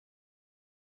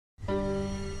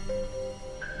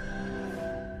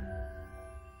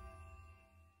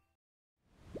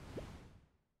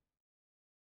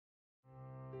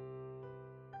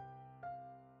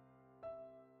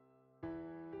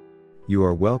You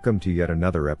are welcome to yet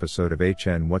another episode of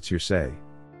HN What's Your Say?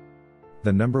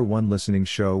 The #1 listening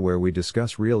show where we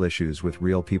discuss real issues with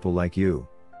real people like you.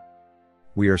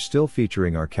 We are still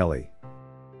featuring R. Kelly.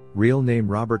 Real name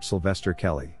Robert Sylvester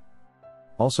Kelly.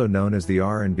 Also known as the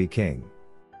R&B King.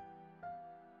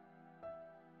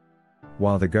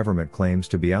 While the government claims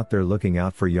to be out there looking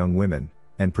out for young women,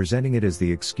 and presenting it as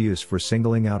the excuse for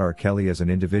singling out R. Kelly as an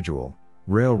individual,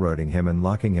 railroading him and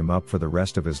locking him up for the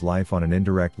rest of his life on an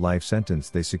indirect life sentence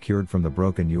they secured from the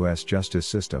broken U.S. justice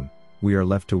system, we are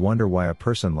left to wonder why a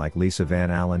person like Lisa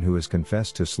Van Allen, who has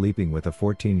confessed to sleeping with a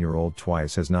 14-year-old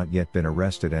twice, has not yet been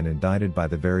arrested and indicted by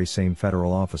the very same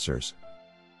federal officers.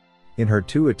 In her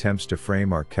two attempts to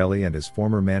frame R. Kelly and his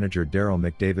former manager Daryl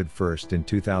McDavid, first in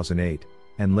 2008,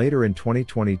 and later in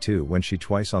 2022 when she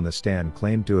twice on the stand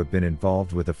claimed to have been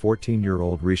involved with a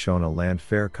 14-year-old Rishona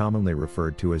Landfair, commonly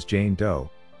referred to as Jane Doe,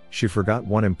 she forgot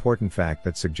one important fact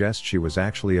that suggests she was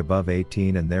actually above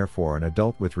 18 and therefore an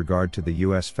adult with regard to the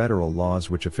U.S. federal laws,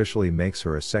 which officially makes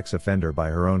her a sex offender by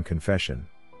her own confession.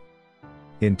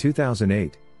 In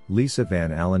 2008, Lisa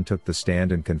Van Allen took the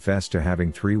stand and confessed to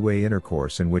having three-way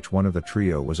intercourse in which one of the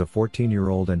trio was a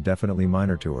 14-year-old and definitely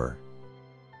minor to her.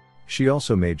 She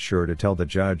also made sure to tell the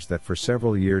judge that for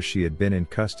several years she had been in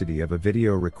custody of a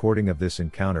video recording of this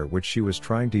encounter, which she was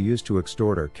trying to use to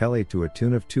extort R. Kelly to a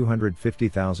tune of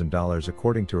 $250,000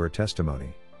 according to her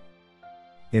testimony.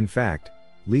 In fact,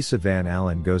 Lisa Van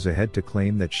Allen goes ahead to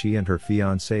claim that she and her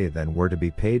fiancé then were to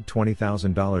be paid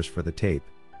 $20,000 for the tape,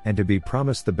 and to be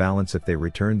promised the balance if they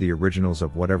returned the originals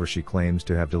of whatever she claims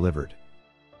to have delivered.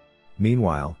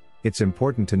 Meanwhile, it's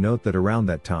important to note that around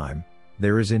that time,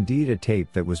 there is indeed a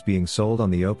tape that was being sold on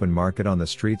the open market on the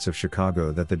streets of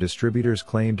Chicago that the distributors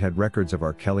claimed had records of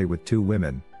R. Kelly with two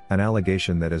women, an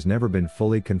allegation that has never been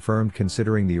fully confirmed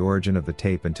considering the origin of the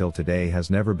tape until today has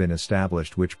never been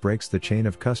established, which breaks the chain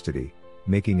of custody,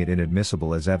 making it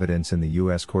inadmissible as evidence in the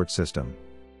U.S. court system.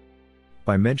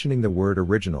 By mentioning the word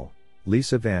original,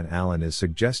 Lisa Van Allen is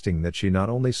suggesting that she not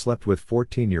only slept with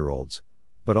 14-year-olds,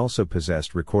 but also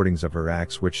possessed recordings of her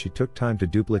acts which she took time to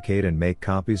duplicate and make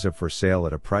copies of for sale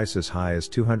at a price as high as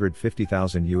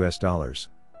 $250,000.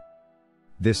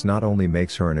 This not only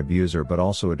makes her an abuser but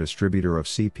also a distributor of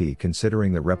CP,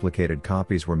 considering the replicated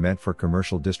copies were meant for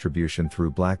commercial distribution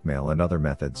through blackmail and other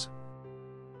methods.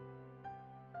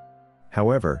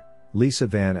 However, Lisa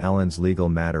Van Allen's legal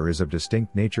matter is of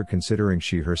distinct nature, considering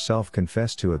she herself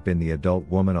confessed to have been the adult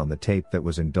woman on the tape that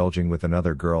was indulging with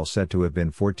another girl said to have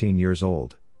been 14 years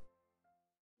old.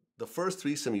 The first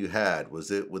threesome you had,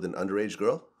 was it with an underage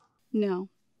girl? No,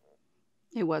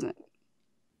 it wasn't.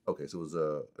 Okay, so it was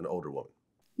an older woman.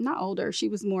 Not older. She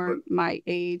was more my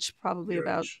age, probably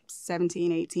about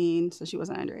 17, 18, so she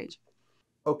wasn't underage.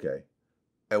 Okay.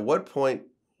 At what point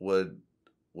was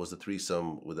the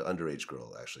threesome with the underage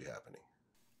girl actually happening?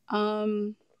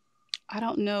 I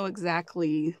don't know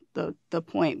exactly the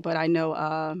point, but I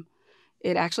know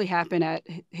it actually happened at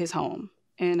his home.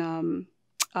 And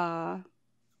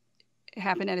it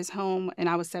happened at his home, and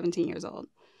I was 17 years old.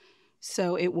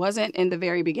 So it wasn't in the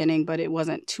very beginning, but it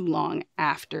wasn't too long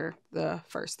after the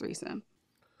first threesome.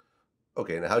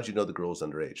 Okay, now how did you know the girl was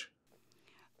underage?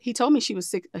 He told me she was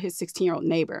his 16-year-old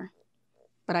neighbor,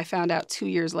 but I found out 2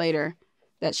 years later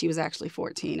that she was actually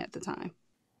 14 at the time.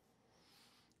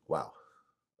 Wow.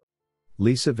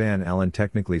 Lisa Van Allen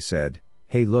technically said,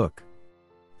 "Hey look,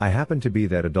 I happen to be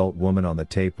that adult woman on the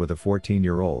tape with a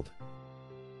 14-year-old.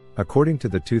 According to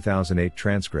the 2008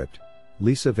 transcript,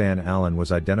 Lisa Van Allen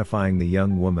was identifying the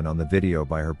young woman on the video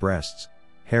by her breasts,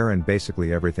 hair and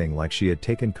basically everything, like she had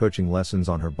taken coaching lessons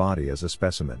on her body as a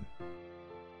specimen.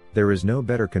 There is no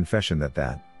better confession than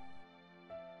that.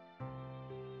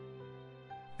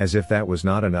 As if that was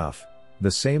not enough, the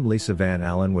same Lisa Van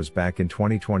Allen was back in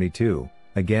 2022,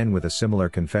 again with a similar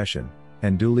confession,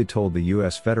 and duly told the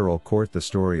U.S. federal court the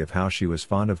story of how she was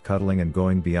fond of cuddling and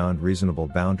going beyond reasonable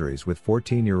boundaries with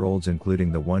 14-year-olds,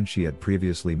 including the one she had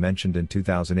previously mentioned in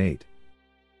 2008.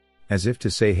 As if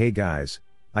to say, hey guys,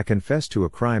 I confessed to a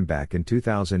crime back in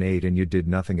 2008 and you did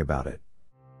nothing about it.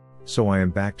 So I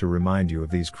am back to remind you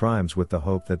of these crimes with the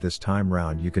hope that this time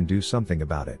round you can do something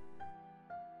about it."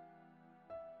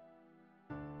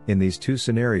 In these two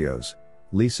scenarios,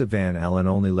 Lisa Van Allen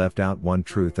only left out one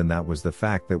truth, and that was the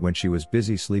fact that when she was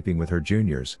busy sleeping with her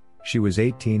juniors, she was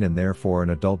 18 and therefore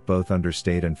an adult both under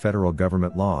state and federal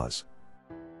government laws.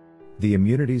 The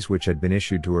immunities which had been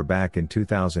issued to her back in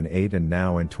 2008 and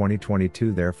now in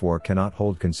 2022 therefore cannot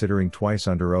hold, considering twice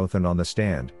under oath and on the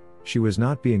stand, she was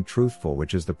not being truthful,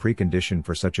 which is the precondition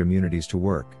for such immunities to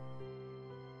work.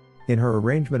 In her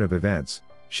arrangement of events,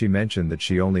 She mentioned that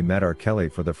she only met R. Kelly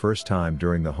for the first time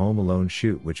during the Home Alone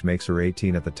shoot, which makes her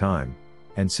 18 at the time,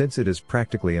 and since it is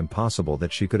practically impossible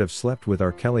that she could have slept with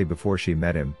R. Kelly before she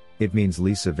met him, it means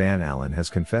Lisa Van Allen has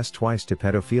confessed twice to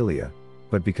pedophilia,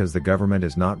 but because the government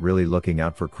is not really looking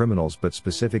out for criminals but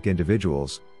specific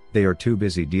individuals, they are too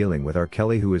busy dealing with R.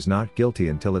 Kelly, who is not guilty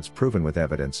until it's proven with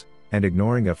evidence, and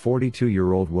ignoring a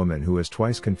 42-year-old woman who has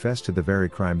twice confessed to the very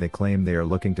crime they claim they are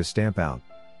looking to stamp out.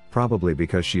 Probably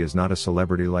because she is not a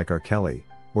celebrity like R. Kelly,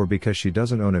 or because she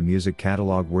doesn't own a music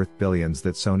catalog worth billions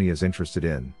that Sony is interested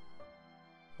in.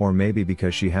 Or maybe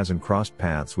because she hasn't crossed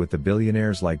paths with the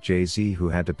billionaires like Jay-Z, who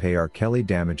had to pay R. Kelly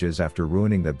damages after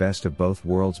ruining the Best of Both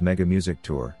Worlds mega music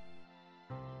tour.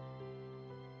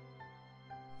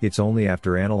 It's only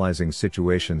after analyzing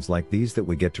situations like these that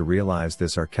we get to realize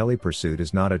this R. Kelly pursuit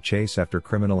is not a chase after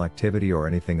criminal activity or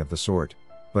anything of the sort,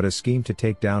 but a scheme to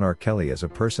take down R. Kelly as a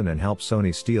person and help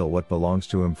Sony steal what belongs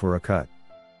to him for a cut.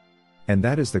 And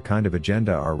that is the kind of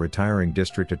agenda our retiring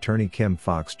District Attorney Kim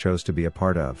Foxx chose to be a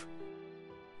part of.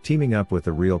 Teaming up with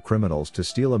the real criminals to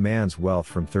steal a man's wealth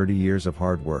from 30 years of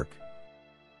hard work.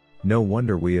 No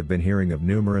wonder we have been hearing of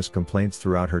numerous complaints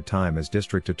throughout her time as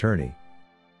District Attorney.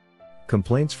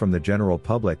 Complaints from the general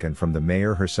public and from the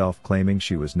mayor herself claiming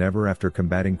she was never after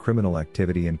combating criminal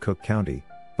activity in Cook County,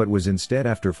 but was instead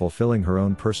after fulfilling her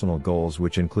own personal goals,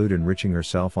 which include enriching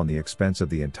herself on the expense of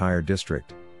the entire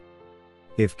district.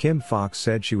 If Kim Foxx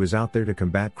said she was out there to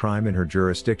combat crime in her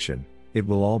jurisdiction, it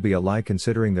will all be a lie,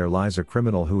 considering there lies a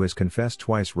criminal who has confessed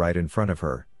twice right in front of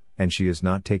her, and she is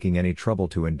not taking any trouble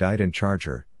to indict and charge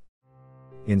her.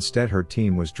 Instead, her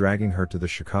team was dragging her to the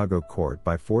Chicago court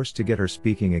by force to get her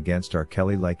speaking against R.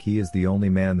 Kelly like he is the only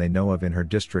man they know of in her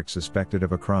district suspected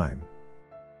of a crime.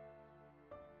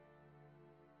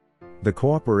 The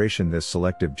cooperation this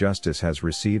selective justice has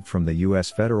received from the U.S.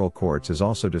 federal courts is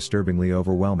also disturbingly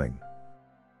overwhelming.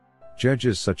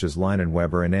 Judges such as Lynan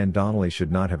Weber and Ann Donnelly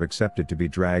should not have accepted to be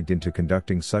dragged into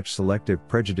conducting such selective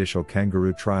prejudicial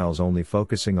kangaroo trials only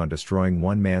focusing on destroying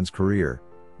one man's career,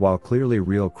 while clearly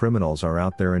real criminals are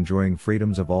out there enjoying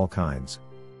freedoms of all kinds.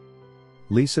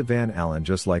 Lisa Van Allen,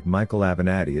 just like Michael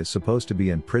Avenatti, is supposed to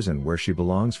be in prison where she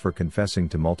belongs for confessing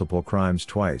to multiple crimes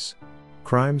twice.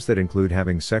 Crimes that include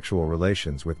having sexual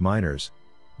relations with minors,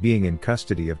 being in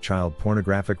custody of child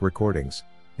pornographic recordings,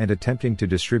 and attempting to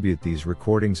distribute these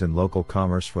recordings in local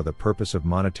commerce for the purpose of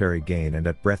monetary gain and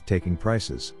at breathtaking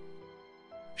prices.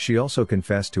 She also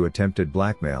confessed to attempted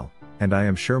blackmail, and I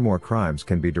am sure more crimes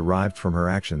can be derived from her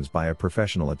actions by a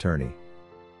professional attorney.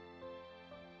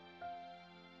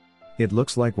 It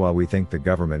looks like while we think the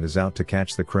government is out to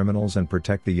catch the criminals and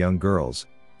protect the young girls,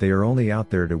 they are only out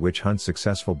there to witch hunt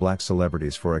successful black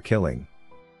celebrities for a killing.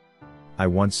 I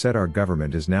once said our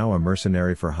government is now a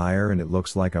mercenary for hire, and it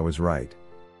looks like I was right.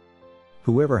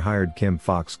 Whoever hired Kim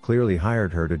Foxx clearly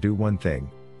hired her to do one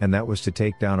thing, and that was to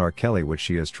take down R. Kelly, which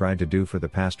she has tried to do for the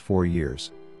past 4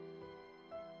 years.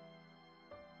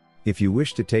 If you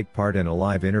wish to take part in a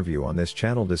live interview on this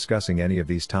channel discussing any of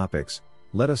these topics,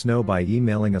 let us know by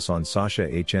emailing us on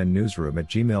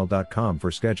sashahnnewsroom@gmail.com for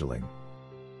scheduling.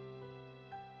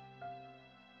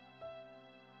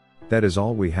 That is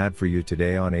all we had for you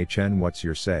today on HN What's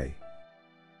Your Say.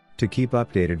 To keep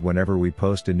updated whenever we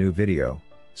post a new video,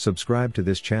 subscribe to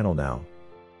this channel now.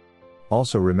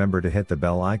 Also remember to hit the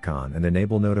bell icon and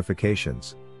enable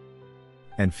notifications.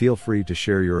 And feel free to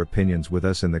share your opinions with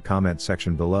us in the comment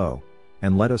section below,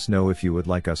 and let us know if you would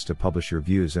like us to publish your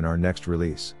views in our next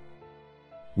release.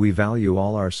 We value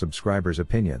all our subscribers'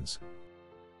 opinions.